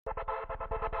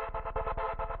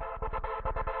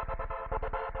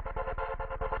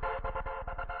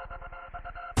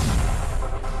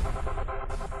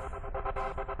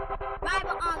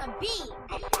I'm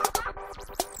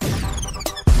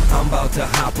about to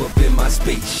hop up in my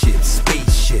spaceship.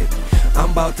 I'm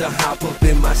about to hop up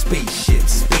in my spaceship.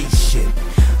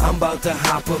 I'm about to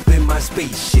hop up in my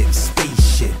spaceship,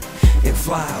 and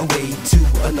fly away to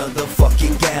another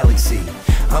fucking galaxy.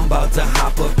 I'm about to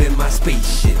hop up in my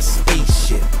spaceship.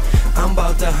 I'm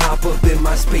about to hop up in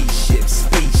my spaceship.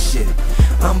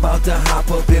 I'm about to hop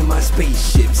up in my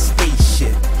spaceship,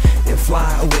 and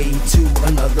fly away to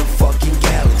another fucking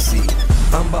galaxy.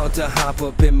 I'm about to hop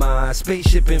up in my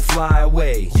spaceship and fly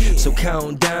away. So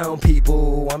count down,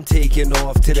 people, I'm taking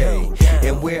off today.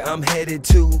 And where I'm headed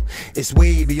to, it's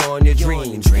way beyond your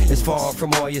dreams. It's far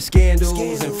from all your scandals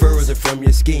and further from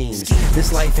your schemes.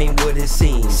 This life ain't what it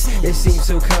seems. It seems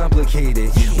so complicated,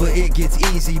 but it gets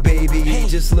easy, baby.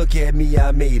 Just look at me,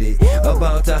 I made it.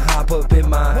 About to hop up in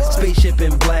my spaceship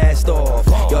and blast off.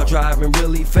 Y'all driving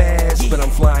really fast, but I'm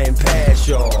flying past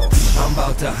y'all. I'm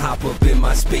about to hop up in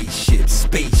my spaceship.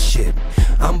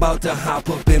 I'm about to hop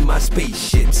up in my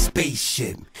spaceship.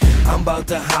 I'm about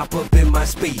to hop up in my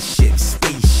spaceship,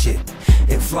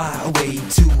 and fly away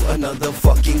to another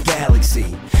fucking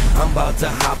galaxy. I'm about to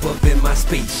hop up in my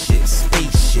spaceship.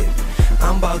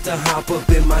 I'm about to hop up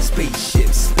in my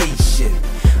spaceship.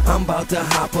 I'm about to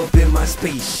hop up in my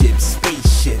spaceship,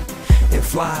 and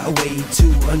fly away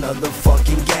to another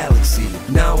fucking galaxy.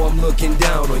 Now I'm looking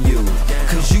down on you,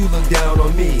 cause you look down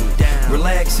on me.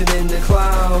 Relaxing in the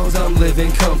clouds, I'm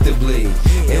living comfortably.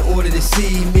 In order to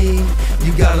see me,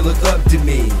 you gotta look up to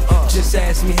me. Just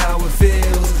ask me how it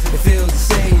feels the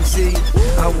same, see.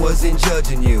 I wasn't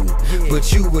judging you,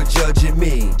 but you were judging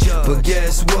me. But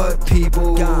guess what,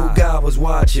 people? God was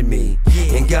watching me,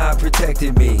 and God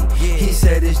protected me. He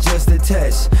said it's just a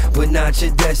test, but not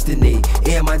your destiny.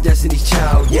 And my destiny's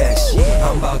child, yes.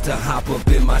 I'm about to hop up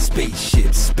in my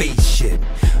spaceship.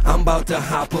 I'm about to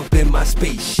hop up in my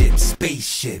spaceship.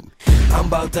 I'm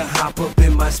about to hop up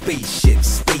in my spaceship,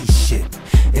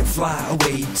 and fly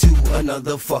away to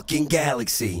another fucking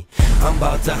galaxy. I'm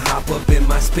about to hop up in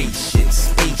my spaceship.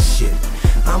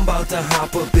 I'm about to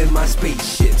hop up in my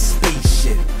spaceship.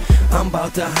 I'm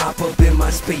about to hop up in my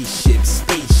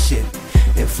spaceship,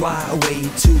 and fly away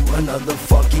to another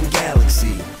fucking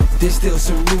galaxy. There's still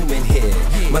some room in here.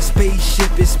 My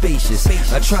spaceship is spacious.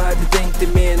 I tried to thank the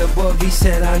man above, he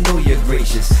said, I know you're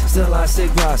gracious. Still I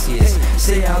said gracias.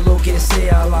 Say a lo que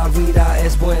sea, la vida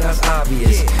es buenas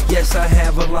obvious. Yes, I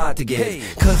have a lot to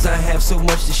give, cause I have so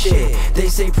much to share. They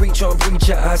say preach on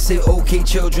preacher, I say okay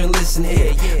children, listen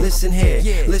here. Listen here,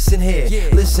 listen here.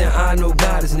 Listen, I know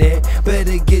God is near.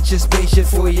 Better get your spaceship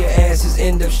for your asses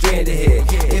end up stranded here.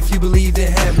 If you believe,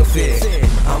 then have no fear.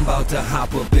 I'm about to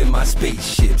hop up in my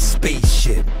spaceship.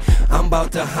 I'm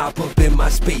about to hop up in my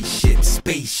spaceship.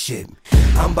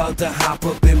 I'm about to hop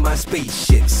up in my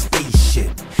spaceship,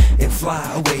 and fly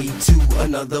away to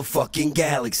another fucking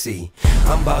galaxy.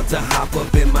 I'm about to hop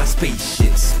up in my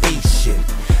spaceship.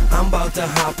 I'm about to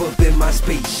hop up in my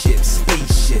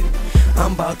spaceship.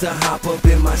 I'm about to hop up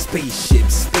in my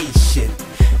spaceship,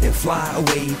 and fly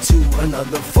away to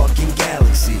another fucking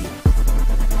galaxy.